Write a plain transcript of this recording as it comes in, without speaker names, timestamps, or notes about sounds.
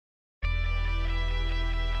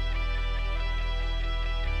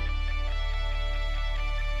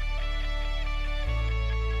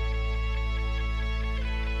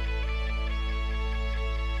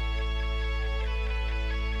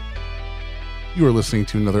You are listening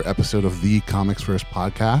to another episode of the Comics First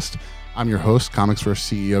podcast. I'm your host, Comics First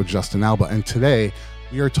CEO Justin Alba, and today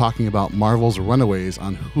we are talking about Marvel's Runaways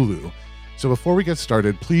on Hulu. So before we get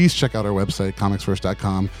started, please check out our website,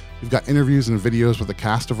 comicsfirst.com. We've got interviews and videos with the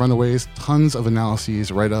cast of Runaways, tons of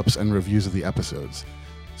analyses, write-ups, and reviews of the episodes.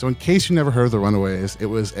 So in case you never heard of the Runaways, it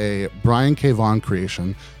was a Brian K. Vaughan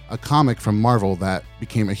creation, a comic from Marvel that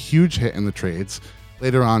became a huge hit in the trades.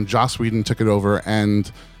 Later on, Joss Whedon took it over, and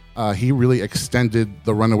he really extended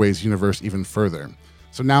the Runaways universe even further.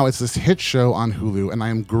 So now it's this hit show on Hulu, and I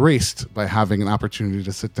am graced by having an opportunity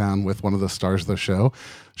to sit down with one of the stars of the show.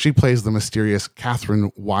 She plays the mysterious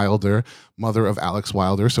Catherine Wilder, mother of Alex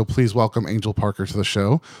Wilder. So please welcome Angel Parker to the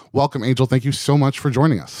show. Welcome, Angel. Thank you so much for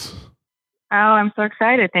joining us. Oh, I'm so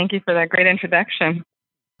excited. Thank you for that great introduction.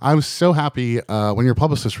 I'm so happy when your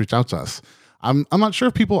publicist reached out to us. I'm not sure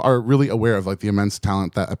if people are really aware of like the immense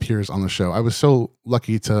talent that appears on the show. I was so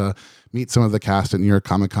lucky to meet some of the cast at New York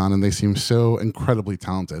Comic Con, and they seem so incredibly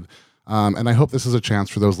talented. And I hope this is a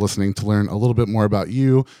chance for those listening to learn a little bit more about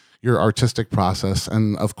you, your artistic process,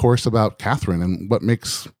 and of course about Catherine and what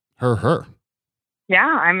makes her her. Yeah,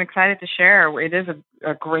 I'm excited to share. It is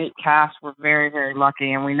a great cast. We're very, very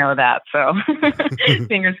lucky, and we know that. So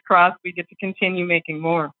fingers crossed we get to continue making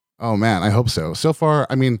more. Oh, man, I hope so. So far,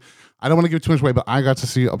 I mean, I don't want to give too much away, but I got to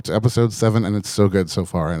see up to episode 7, and it's so good so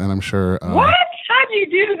far. And I'm sure... What? How'd you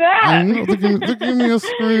do that? I know. They gave me a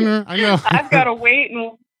screener. I know. I've got to wait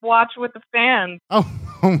and watch with the fans. Oh,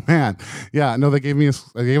 man. Yeah, no, they gave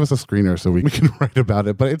us a screener so we can write about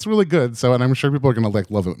it. But it's really good. So, and I'm sure people are going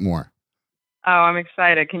to love it more. Oh, I'm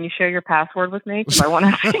excited. Can you share your password with me? Because I want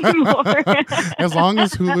to see more. As long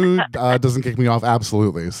as Hulu doesn't kick me off,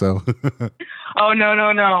 absolutely. So. Oh,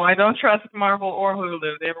 no. I don't trust Marvel or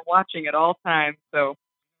Hulu. They were watching at all times. So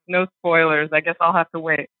no spoilers. I guess I'll have to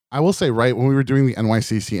wait. I will say, right, when we were doing the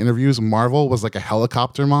NYCC interviews, Marvel was like a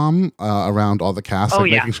helicopter mom around all the cast.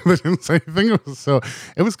 Making sure they didn't say anything.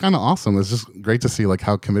 It was kind of awesome. It's just great to see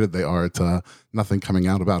how committed they are to nothing coming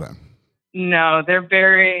out about it. No, they're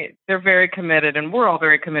very committed, and we're all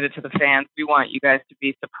very committed to the fans. We want you guys to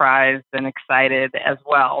be surprised and excited as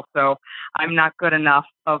well. So I'm not good enough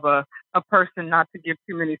of a person not to give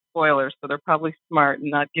too many spoilers. So they're probably smart and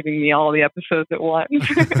not giving me all the episodes at once.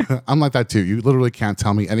 I'm like that too. You literally can't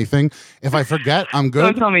tell me anything. If I forget, I'm good.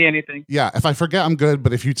 Don't tell me anything. Yeah, if I forget, I'm good.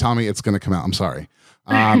 But if you tell me, it's going to come out. I'm sorry.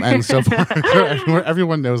 And so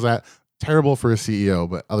everyone knows that. Terrible for a CEO,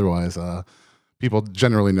 but otherwise, people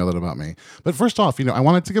generally know that about me. But first off, I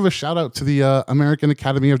wanted to give a shout out to the American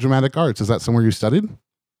Academy of Dramatic Arts. Is that somewhere you studied?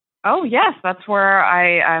 Oh, yes. That's where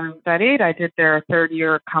I studied. I did their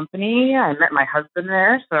third-year company. I met my husband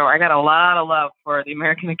there. So I got a lot of love for the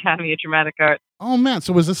American Academy of Dramatic Arts. Oh, man.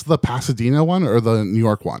 So was this the Pasadena one or the New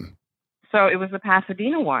York one? So it was the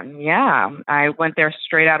Pasadena one, yeah. I went there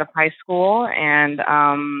straight out of high school and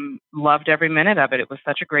loved every minute of it. It was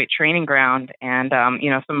such a great training ground. And,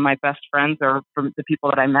 some of my best friends are from the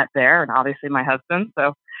people that I met there, and obviously my husband.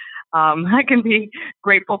 So I can be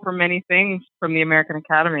grateful for many things from the American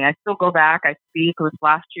Academy. I still go back. I speak. It was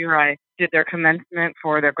last year I did their commencement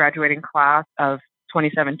for their graduating class of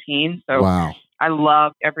 2017. So wow. I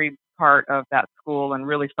loved every part of that school and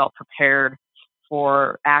really felt prepared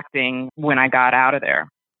for acting when I got out of there.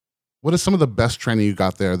 What is some of the best training you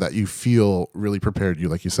got there that you feel really prepared you,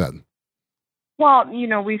 like you said? Well,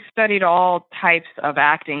 we studied all types of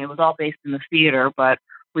acting. It was all based in the theater, but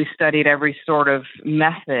we studied every sort of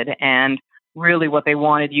method. And really what they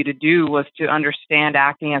wanted you to do was to understand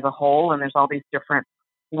acting as a whole. And there's all these different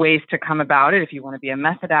ways to come about it. If you want to be a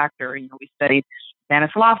method actor, we studied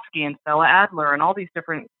Stanislavski and Stella Adler and all these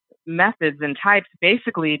different methods and types,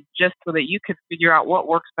 basically just so that you could figure out what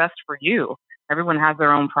works best for you. Everyone has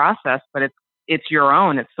their own process, but it's your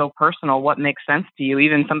own. It's so personal. What makes sense to you?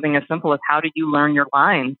 Even something as simple as how did you learn your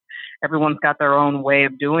lines? Everyone's got their own way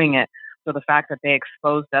of doing it. So the fact that they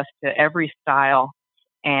exposed us to every style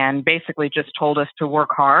and basically just told us to work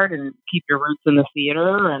hard and keep your roots in the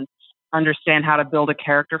theater and understand how to build a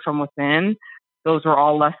character from within. Those were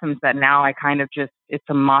all lessons that now I kind of it's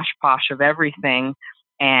a mosh posh of everything.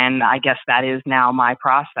 And I guess that is now my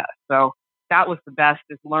process. So that was the best,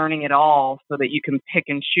 is learning it all so that you can pick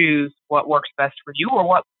and choose what works best for you or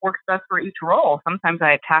what works best for each role. Sometimes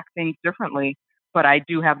I attack things differently, but I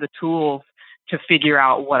do have the tools to figure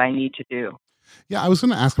out what I need to do. Yeah, I was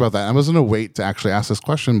going to ask about that. I was going to wait to actually ask this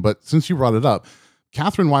question, but since you brought it up,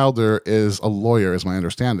 Catherine Wilder is a lawyer, is my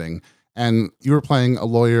understanding. And you were playing a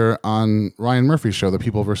lawyer on Ryan Murphy's show, The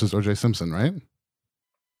People versus O.J. Simpson, right?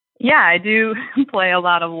 Yeah, I do play a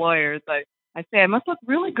lot of lawyers. I say I must look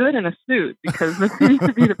really good in a suit because this seems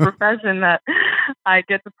to be the profession that I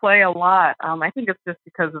get to play a lot. I think it's just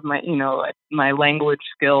because of my language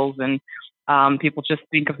skills, and people just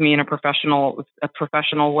think of me in a professional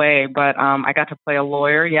way. But I got to play a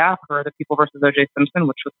lawyer, for the People versus O.J. Simpson,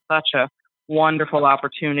 which was such a wonderful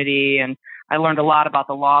opportunity, and I learned a lot about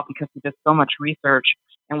the law because we did so much research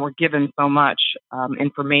and were given so much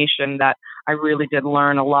information that I really did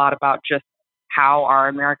learn a lot about just how our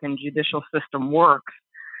American judicial system works.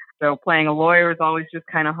 So playing a lawyer is always just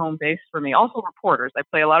kind of home base for me. Also reporters. I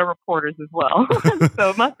play a lot of reporters as well.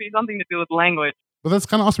 So it must be something to do with language. Well, that's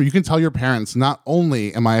kind of awesome. You can tell your parents, not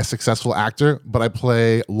only am I a successful actor, but I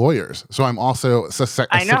play lawyers. So I'm also a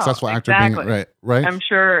successful actor. Exactly. Right. I'm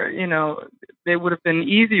sure, it would have been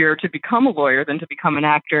easier to become a lawyer than to become an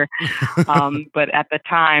actor. But at the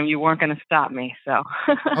time, you weren't going to stop me. So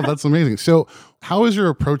Oh, that's amazing. So how is your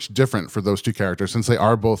approach different for those two characters since they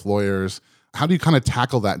are both lawyers? How do you kind of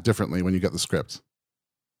tackle that differently when you get the scripts?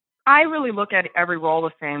 I really look at every role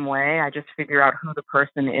the same way. I just figure out who the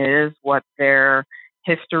person is, what their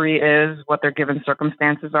history is, what their given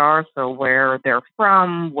circumstances are. So where they're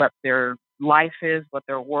from, what their life is, what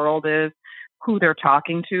their world is, who they're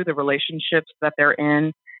talking to, the relationships that they're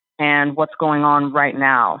in, and what's going on right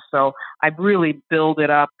now. So I really build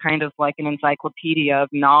it up kind of like an encyclopedia of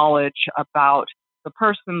knowledge about the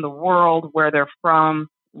person, the world, where they're from,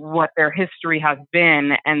 what their history has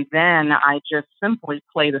been, and then I just simply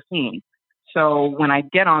play the scene. So when I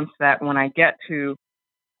get on set, when I get to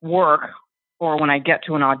work, or when I get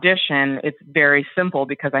to an audition, it's very simple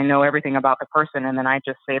because I know everything about the person, and then I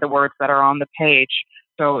just say the words that are on the page.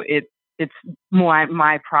 So it's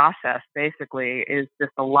my process basically is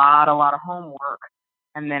just a lot of homework,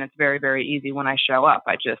 and then it's very, very easy when I show up.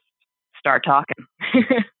 I just start talking.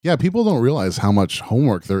 Yeah, people don't realize how much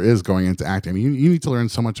homework there is going into acting. I mean, you need to learn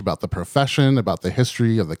so much about the profession, about the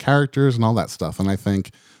history of the characters and all that stuff. And I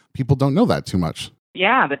think people don't know that too much.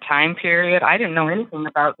 Yeah, the time period. I didn't know anything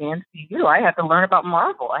about the MCU. I had to learn about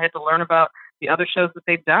Marvel. I had to learn about the other shows that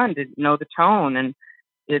they've done to know the tone. And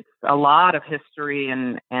it's a lot of history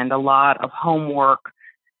and a lot of homework.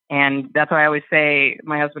 And that's why I always say,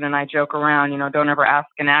 my husband and I joke around, don't ever ask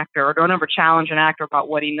an actor or don't ever challenge an actor about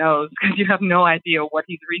what he knows because you have no idea what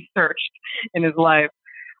he's researched in his life.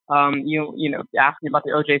 Ask me about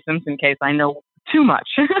the O.J. Simpson case. I know too much.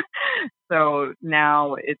 So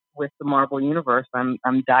now it's with the Marvel Universe. I'm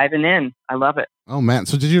diving in. I love it. Oh, man.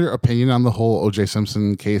 So did your opinion on the whole O.J.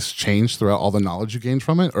 Simpson case change throughout all the knowledge you gained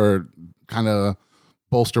from it, or kind of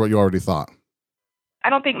bolster what you already thought? I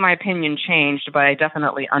don't think my opinion changed, but I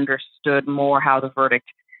definitely understood more how the verdict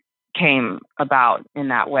came about in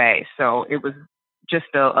that way. So it was just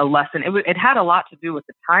a lesson. It had a lot to do with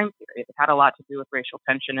the time period. It had a lot to do with racial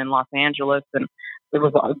tension in Los Angeles, and it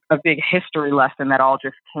was a big history lesson that all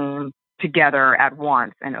just came together at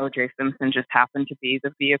once. And O.J. Simpson just happened to be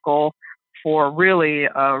the vehicle for really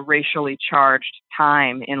a racially charged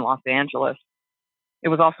time in Los Angeles. It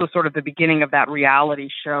was also sort of the beginning of that reality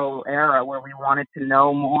show era where we wanted to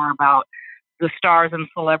know more about the stars and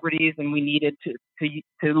celebrities, and we needed to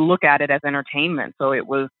look at it as entertainment. So it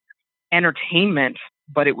was entertainment,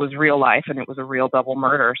 but it was real life, and it was a real double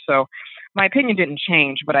murder. So my opinion didn't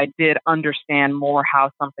change, but I did understand more how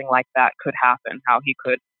something like that could happen, how he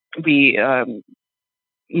could be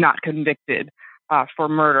not convicted for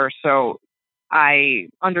murder. So I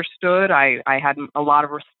understood. I had a lot of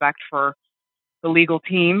respect for the legal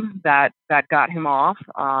team that got him off.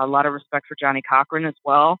 A lot of respect for Johnny Cochran as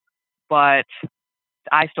well. But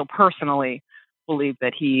I still personally believe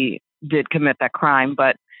that he did commit that crime,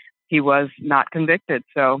 but he was not convicted.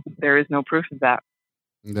 So there is no proof of that.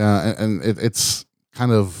 Yeah, and it's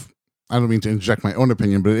kind of, I don't mean to inject my own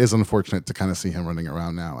opinion, but it is unfortunate to kind of see him running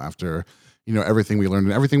around now after, everything we learned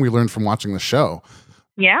and everything we learned from watching the show.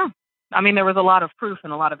 Yeah. I mean, there was a lot of proof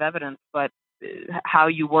and a lot of evidence, but how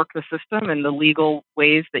you work the system and the legal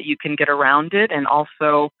ways that you can get around it. And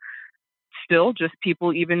also still just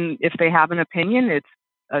people, even if they have an opinion, it's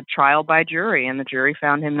a trial by jury, and the jury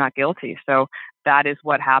found him not guilty. So that is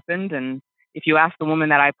what happened. And if you ask the woman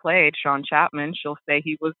that I played, Sean Chapman, she'll say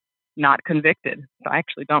he was not convicted. So I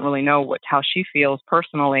actually don't really know how she feels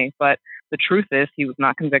personally, but the truth is he was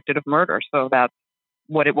not convicted of murder. So that's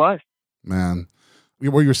what it was. Man,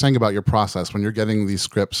 what you're saying about your process when you're getting these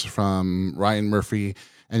scripts from Ryan Murphy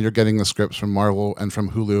and you're getting the scripts from Marvel and from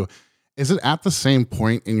Hulu, is it at the same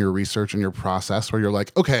point in your research and your process where you're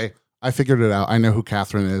like, okay, I figured it out, I know who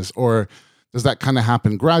Catherine is? Or does that kind of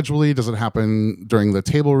happen gradually? Does it happen during the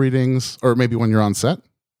table readings or maybe when you're on set?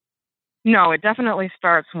 No, it definitely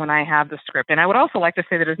starts when I have the script. And I would also like to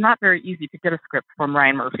say that it's not very easy to get a script from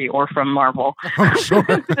Ryan Murphy or from Marvel. I'm sure.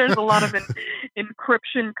 There's a lot of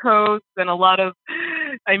encryption codes and a lot of,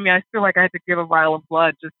 I mean, I feel like I had to give a vial of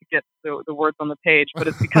blood just to get the words on the page, but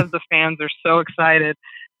it's because the fans are so excited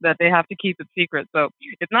that they have to keep it secret. So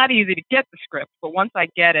it's not easy to get the script, but once I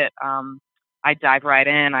get it, I dive right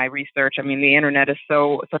in. I research. I mean, the internet is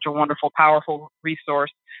such a wonderful, powerful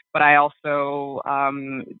resource, but I also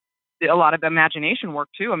a lot of imagination work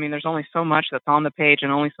too. I mean, there's only so much that's on the page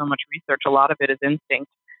and only so much research. A lot of it is instinct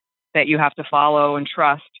that you have to follow and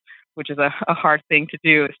trust, which is a hard thing to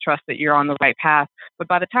do, is trust that you're on the right path. But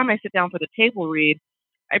by the time I sit down for the table read,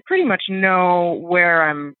 I pretty much know where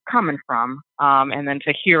I'm coming from. And then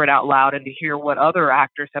to hear it out loud and to hear what other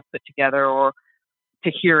actors have put together, or to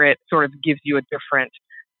hear it sort of gives you a different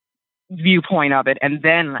viewpoint of it. And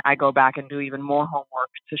then I go back and do even more homework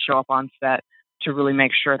to show up on set to really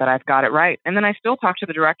make sure that I've got it right. And then I still talk to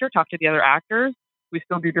the director, talk to the other actors. We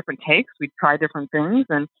still do different takes. We try different things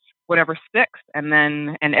and whatever sticks. And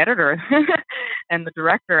then an editor and the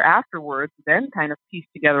director afterwards then kind of piece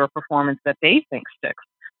together a performance that they think sticks.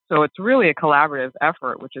 So it's really a collaborative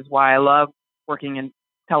effort, which is why I love working in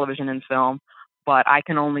television and film. But I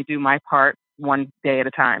can only do my part one day at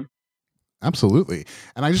a time. Absolutely.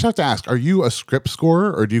 And I just have to ask, are you a script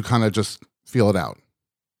scorer or do you kind of just feel it out?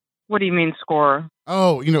 What do you mean score?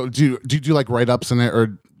 Oh, do you do like write-ups in it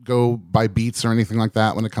or go by beats or anything like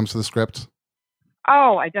that when it comes to the script?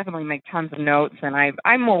 Oh, I definitely make tons of notes, and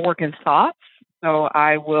I'm more work in thoughts. So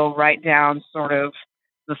I will write down sort of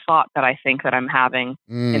the thought that I think that I'm having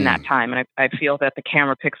in that time. And I feel that the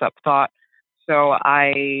camera picks up thought. So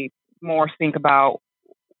I more think about,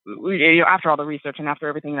 after all the research and after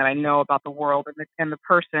everything that I know about the world and the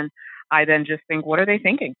person, I then just think, what are they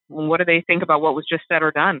thinking? What do they think about what was just said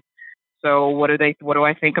or done? So what do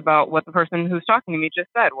I think about what the person who's talking to me just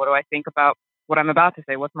said? What do I think about what I'm about to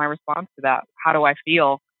say? What's my response to that? How do I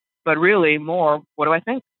feel? But really more, what do I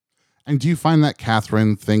think? And do you find that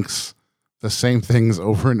Catherine thinks the same things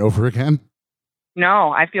over and over again?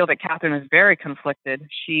 No, I feel that Catherine is very conflicted.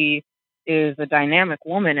 She is a dynamic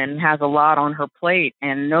woman and has a lot on her plate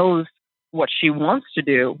and knows what she wants to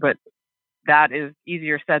do, but that is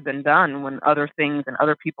easier said than done when other things and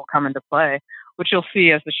other people come into play, which you'll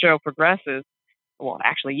see as the show progresses. Well,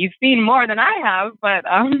 actually, you've seen more than I have, but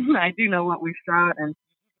I do know what we've shot, and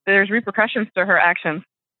there's repercussions to her actions.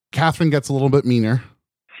 Catherine gets a little bit meaner.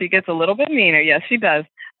 She gets a little bit meaner, yes, she does.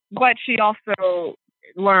 But she also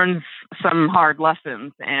learns some hard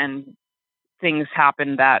lessons, and things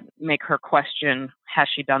happen that make her question, has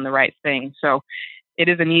she done the right thing? So it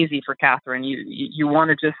isn't easy for Catherine. You want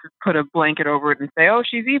to just put a blanket over it and say, oh,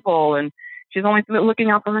 she's evil and she's only looking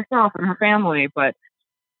out for herself and her family. But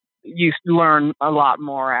you learn a lot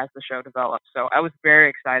more as the show develops. So I was very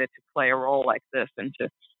excited to play a role like this and to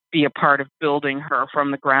be a part of building her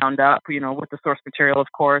from the ground up, with the source material, of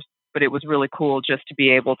course. But it was really cool just to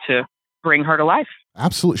be able to bring her to life.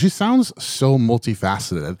 Absolutely. She sounds so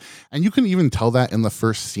multifaceted. And you can even tell that in the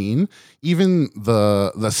first scene. Even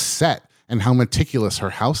the set and how meticulous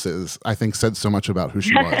her house is, I think said so much about who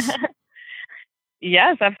she was.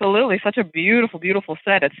 Yes, absolutely. Such a beautiful, beautiful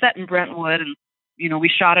set. It's set in Brentwood, and we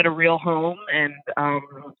shot at a real home and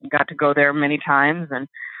got to go there many times. And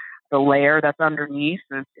the layer that's underneath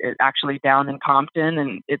is actually down in Compton,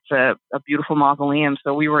 and it's a beautiful mausoleum.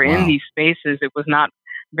 So we were in these spaces. It was not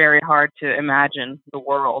very hard to imagine the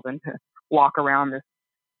world and to walk around this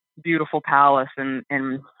beautiful palace and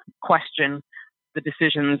question the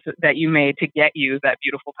decisions that you made to get you that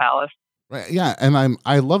beautiful palace. Right. Yeah. And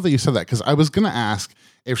I love that you said that, because I was going to ask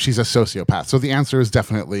if she's a sociopath. So the answer is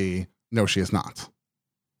definitely no, she is not.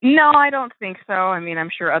 No, I don't think so. I mean, I'm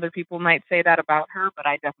sure other people might say that about her, but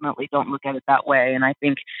I definitely don't look at it that way. And I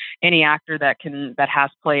think any actor that has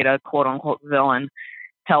played a quote unquote villain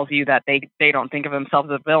tells you that they don't think of themselves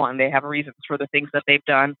as a villain. They have reasons for the things that they've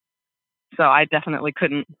done. So I definitely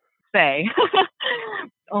couldn't say,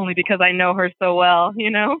 only because I know her so well,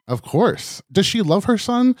 Of course. Does she love her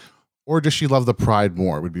son, or does she love the pride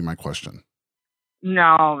more, would be my question.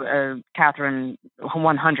 No, Catherine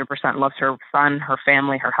 100% loves her son, her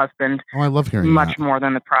family, her husband. Oh, I love hearing much that. more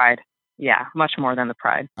than the pride. Yeah, much more than the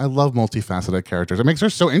pride. I love multifaceted characters. It makes her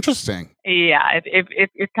so interesting. Yeah,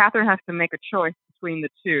 if Catherine has to make a choice between the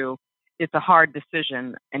two, it's a hard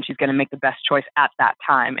decision, and she's going to make the best choice at that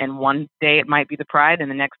time. And one day it might be the pride,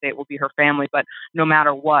 and the next day it will be her family. But no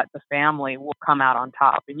matter what, the family will come out on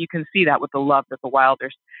top. And you can see that with the love that the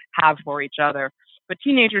Wilders have for each other. But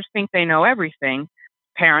teenagers think they know everything.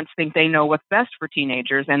 Parents think they know what's best for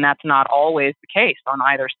teenagers, and that's not always the case on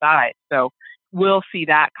either side. So we'll see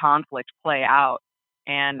that conflict play out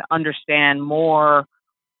and understand more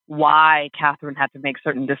why Catherine had to make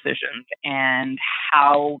certain decisions and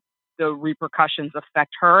how the repercussions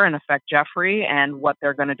affect her and affect Jeffrey and what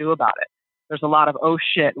they're going to do about it. There's a lot of, oh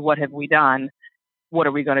shit, what have we done? What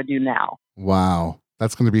are we going to do now? Wow.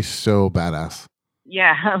 That's going to be so badass.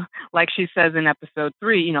 Yeah. Like she says in episode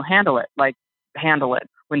 3, handle it. Like, handle it.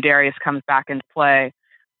 When Darius comes back into play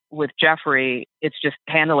with Jeffrey, it's just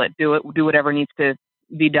handle it. Do whatever needs to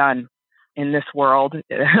be done in this world.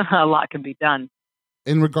 A lot can be done.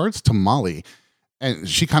 In regards to Molly, and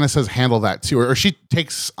she kind of says handle that too, or she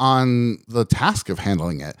takes on the task of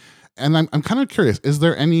handling it. And I'm kind of curious, is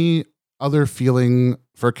there any other feeling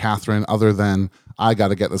for Catherine other than I got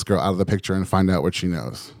to get this girl out of the picture and find out what she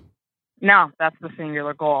knows? No, that's the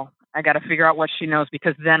singular goal. I got to figure out what she knows,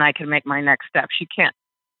 because then I can make my next step. She can't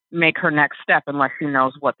make her next step unless she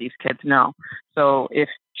knows what these kids know. So if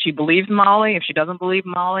she believes Molly, if she doesn't believe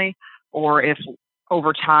Molly, or if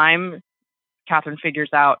over time Catherine figures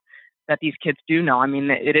out that these kids do know. I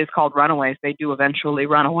mean, it is called Runaways. They do eventually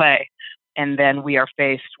run away. And then we are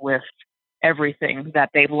faced with everything that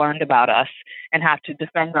they've learned about us and have to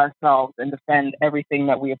defend ourselves and defend everything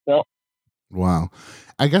that we have built. Wow.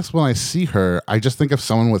 I guess when I see her, I just think of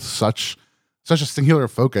someone with such a singular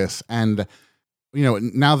focus. And,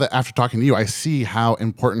 now that after talking to you, I see how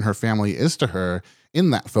important her family is to her in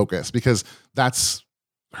that focus, because that's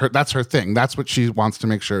her thing. That's what she wants to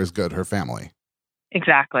make sure is good, her family.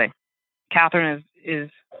 Exactly. Catherine is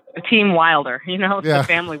a team Wilder, Yeah. The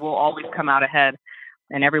family will always come out ahead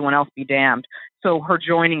and everyone else be damned. So her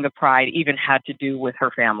joining the Pride even had to do with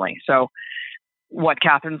her family. So what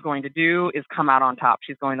Catherine's going to do is come out on top.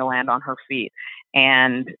 She's going to land on her feet.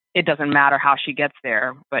 And it doesn't matter how she gets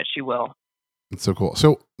there, but she will. It's so cool.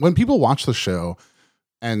 So when people watch the show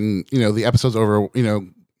and, the episode's over,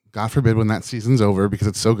 God forbid when that season's over, because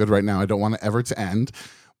it's so good right now, I don't want it ever to end.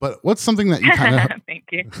 But what's something that you kind of thank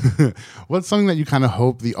you. What's something that you kind of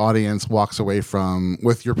hope the audience walks away from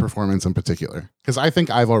with your performance in particular? Because I think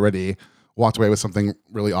I've already walked away with something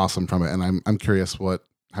really awesome from it, and I'm curious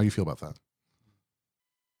how you feel about that.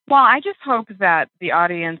 Well, I just hope that the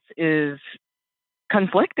audience is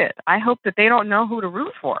conflicted. I hope that they don't know who to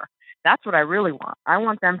root for. That's what I really want. I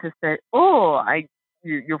want them to say, "Oh,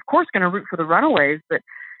 you're of course going to root for the Runaways, but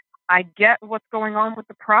I get what's going on with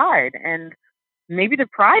the Pride, and maybe the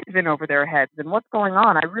Pride is in over their heads, and what's going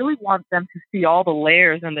on." I really want them to see all the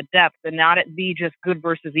layers and the depth, and not it be just good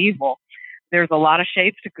versus evil. There's a lot of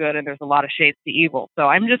shades to good, and there's a lot of shades to evil. So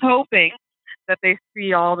I'm just hoping that they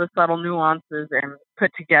see all the subtle nuances and put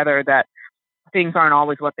together that things aren't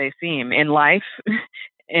always what they seem in life,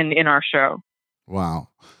 in our show. Wow.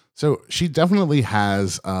 So she definitely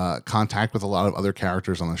has contact with a lot of other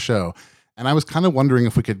characters on the show. And I was kind of wondering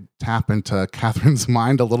if we could tap into Catherine's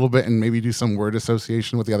mind a little bit and maybe do some word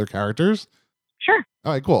association with the other characters. Sure.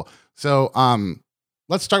 All right, cool. So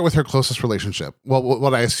let's start with her closest relationship. Well,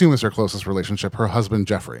 what I assume is her closest relationship, her husband,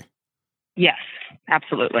 Jeffrey. Yes,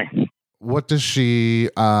 absolutely. What does she,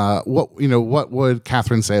 what would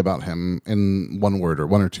Catherine say about him in one word or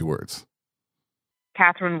one or two words?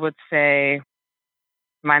 Catherine would say,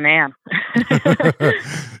 my man.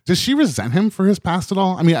 Does she resent him for his past at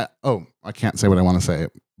all? I mean, I can't say what I want to say,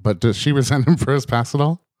 but does she resent him for his past at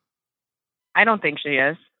all? I don't think she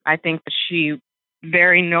is. I think that she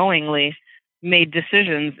very knowingly made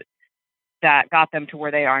decisions that got them to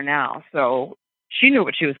where they are now. So she knew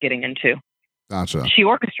what she was getting into. Gotcha. She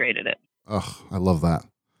orchestrated it. Oh, I love that.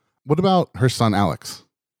 What about her son, Alex?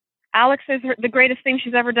 Alex is the greatest thing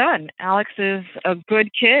she's ever done. Alex is a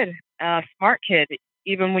good kid, a smart kid.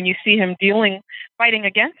 Even when you see him fighting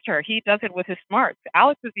against her, he does it with his smarts.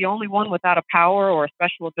 Alex is the only one without a power or a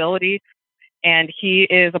special ability, and he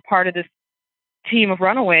is a part of this team of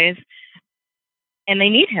Runaways, and they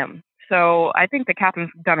need him. So I think that Catherine's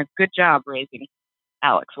done a good job raising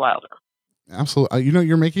Alex Wilder. Absolutely.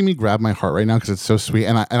 You're making me grab my heart right now because it's so sweet,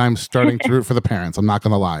 and I'm starting to root for the parents. I'm not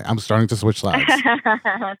going to lie. I'm starting to switch sides.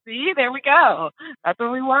 See, there we go. That's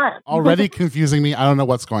what we want. Already confusing me. I don't know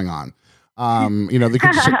what's going on. They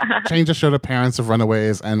could change the show to Parents of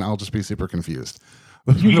Runaways, and I'll just be super confused.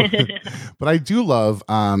 But I do love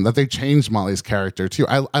that they changed Molly's character too.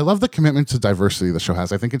 I love the commitment to diversity the show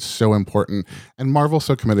has. I think it's so important, and Marvel's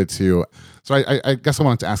so committed to. So I guess I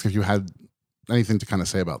wanted to ask if you had anything to kind of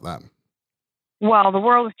say about that. Well, the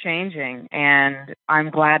world is changing, and I'm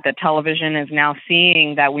glad that television is now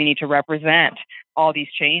seeing that we need to represent all these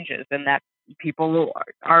changes, and that people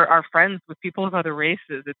are friends with people of other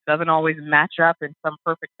races. It doesn't always match up in some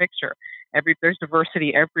perfect picture. There's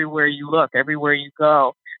diversity everywhere you look, everywhere you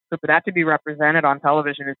go. So for that to be represented on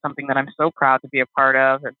television is something that I'm so proud to be a part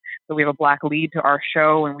of. And so we have a Black lead to our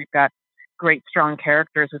show, and we've got great, strong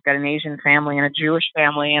characters. We've got an Asian family and a Jewish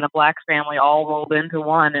family and a Black family all rolled into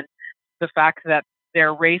one. And the fact that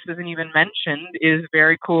their race isn't even mentioned is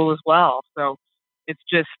very cool as well. So it's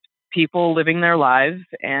just people living their lives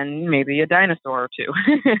and maybe a dinosaur or two.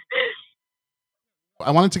 I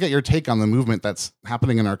wanted to get your take on the movement that's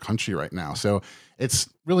happening in our country right now. So it's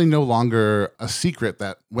really no longer a secret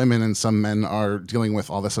that women and some men are dealing with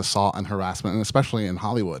all this assault and harassment, and especially in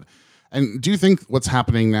Hollywood. And do you think what's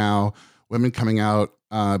happening now, women coming out,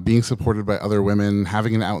 being supported by other women,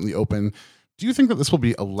 having it out in the open, do you think that this will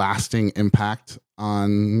be a lasting impact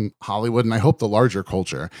on Hollywood and I hope the larger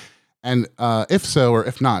culture? And if so, or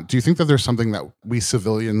if not, do you think that there's something that we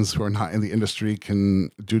civilians who are not in the industry can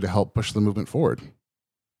do to help push the movement forward?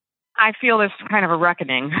 I feel there's kind of a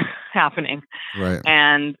reckoning happening. Right.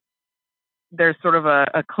 And there's sort of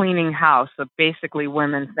a cleaning house of basically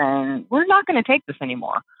women saying, we're not going to take this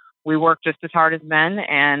anymore. We work just as hard as men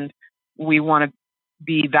and we want to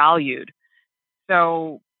be valued.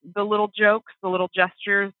 So the little jokes, the little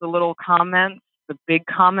gestures, the little comments, the big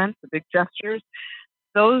gestures,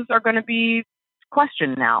 those are going to be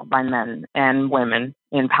questioned now by men and women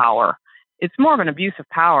in power. It's more of an abuse of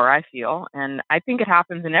power, I feel, and I think it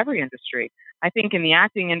happens in every industry. I think in the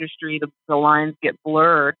acting industry, the lines get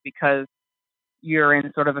blurred because you're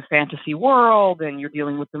in sort of a fantasy world and you're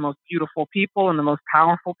dealing with the most beautiful people and the most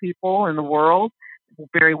powerful people in the world,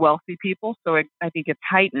 very wealthy people. So I think it's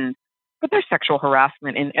heightened. But there's sexual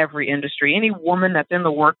harassment in every industry. Any woman that's in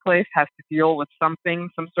the workplace has to deal with something,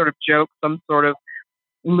 some sort of joke, some sort of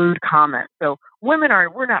lewd comment. So we're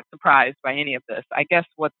not surprised by any of this. I guess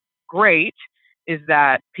what's great is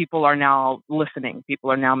that people are now listening. People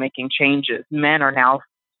are now making changes. Men are now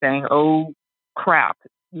saying, oh, crap,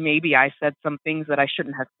 maybe I said some things that I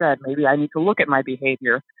shouldn't have said. Maybe I need to look at my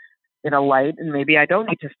behavior in a light, and maybe I don't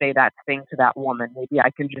need to say that thing to that woman. Maybe I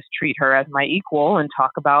can just treat her as my equal and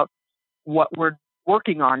talk about what we're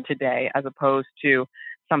working on today as opposed to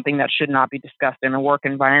something that should not be discussed in a work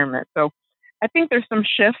environment. So I think there's some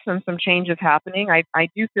shifts and some changes happening. I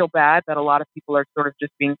do feel bad that a lot of people are sort of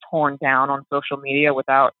just being torn down on social media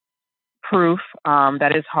without proof.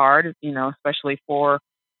 That is hard, especially for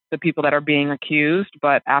the people that are being accused.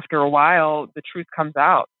 But after a while, the truth comes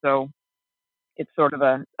out. So it's sort of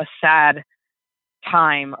a sad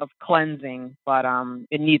time of cleansing, but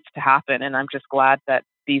it needs to happen. And I'm just glad that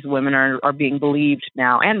these women are being believed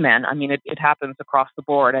now, and men. I mean, it happens across the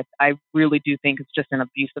board. I really do think it's just an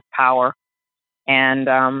abuse of power. And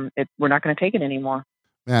we're not going to take it anymore.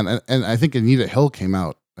 Man, and I think Anita Hill came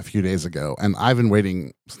out a few days ago, and I've been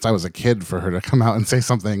waiting since I was a kid for her to come out and say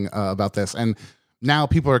something about this. And now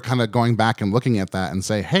people are kind of going back and looking at that and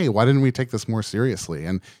say, hey, why didn't we take this more seriously?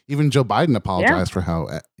 And even Joe Biden apologized for how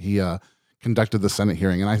he conducted the Senate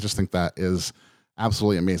hearing. And I just think that is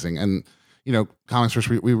absolutely amazing. And, Comics First,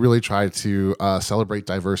 we really try to celebrate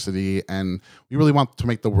diversity, and we really want to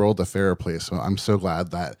make the world a fairer place. So I'm so glad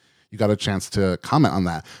that you got a chance to comment on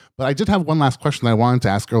that. But I did have one last question that I wanted to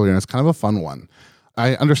ask earlier, and it's kind of a fun one.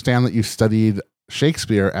 I understand that you studied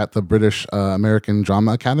Shakespeare at the British American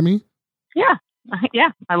Drama Academy. Yeah,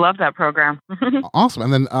 I love that program. Awesome.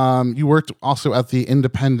 And then you worked also at the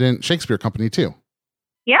Independent Shakespeare Company too.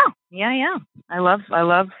 Yeah. I love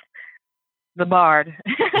the bard.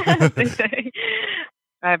 They say.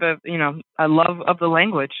 I have a love of the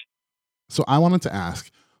language. So I wanted to ask,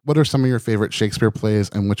 what are some of your favorite Shakespeare plays,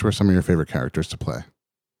 and which were some of your favorite characters to play?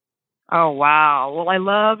 Oh, wow. Well, I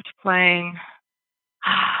loved playing.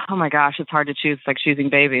 Oh my gosh, it's hard to choose. It's like choosing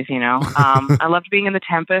babies, I loved being in The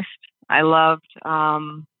Tempest. I loved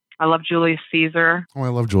Julius Caesar. Oh, I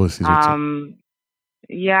love Julius Caesar too.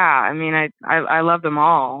 Yeah, I mean, I love them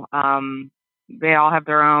all. They all have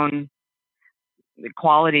their own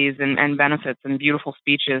qualities and benefits and beautiful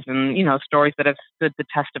speeches and, stories that have stood the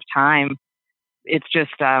test of time. It's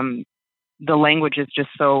just the language is just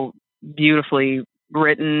so beautifully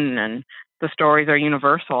written, and the stories are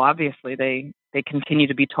universal. Obviously, they continue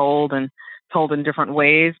to be told and told in different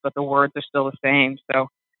ways, but the words are still the same. So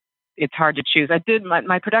it's hard to choose. I did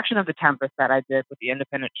my production of The Tempest that I did with the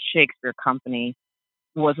Independent Shakespeare Company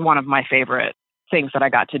was one of my favorite things that I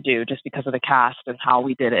got to do, just because of the cast and how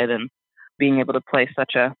we did it, and being able to play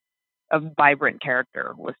such a vibrant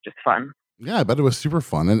character was just fun. Yeah, I bet it was super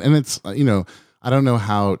fun. And it's, I don't know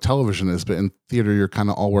how television is, but in theater, you're kind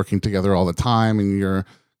of all working together all the time, and you're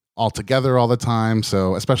all together all the time.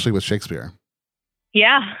 So especially with Shakespeare.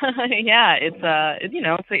 Yeah. Yeah.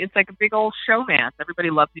 It's like a big old showman. Everybody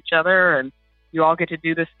loves each other, and you all get to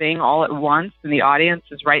do this thing all at once, and the audience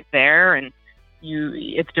is right there. And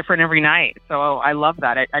it's different every night. So I love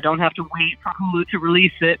that. I don't have to wait for Hulu to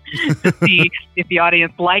release it to see if the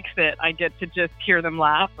audience likes it. I get to just hear them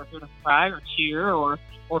laugh or hear them cry or cheer or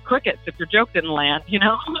crickets if your joke didn't land,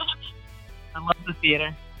 I love the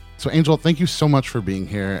theater. So Angel, thank you so much for being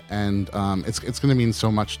here. And it's going to mean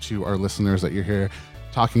so much to our listeners that you're here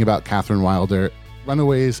talking about Catherine Wilder.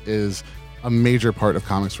 Runaways is a major part of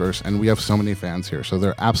Comicsverse, and we have so many fans here, so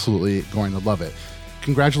they're absolutely going to love it.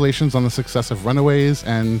 Congratulations on the success of Runaways,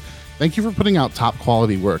 and thank you for putting out top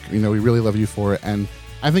quality work. We really love you for it, and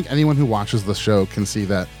I think anyone who watches the show can see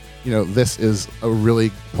that this is a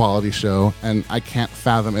really quality show, and I can't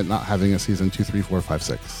fathom it not having a season 2, 3, 4, 5,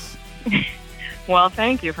 6. Well,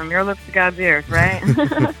 thank you. From your lips to God's ears,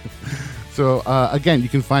 right? So again, you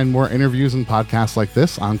can find more interviews and podcasts like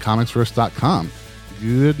this on comicsverse.com.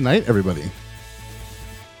 Good night, everybody.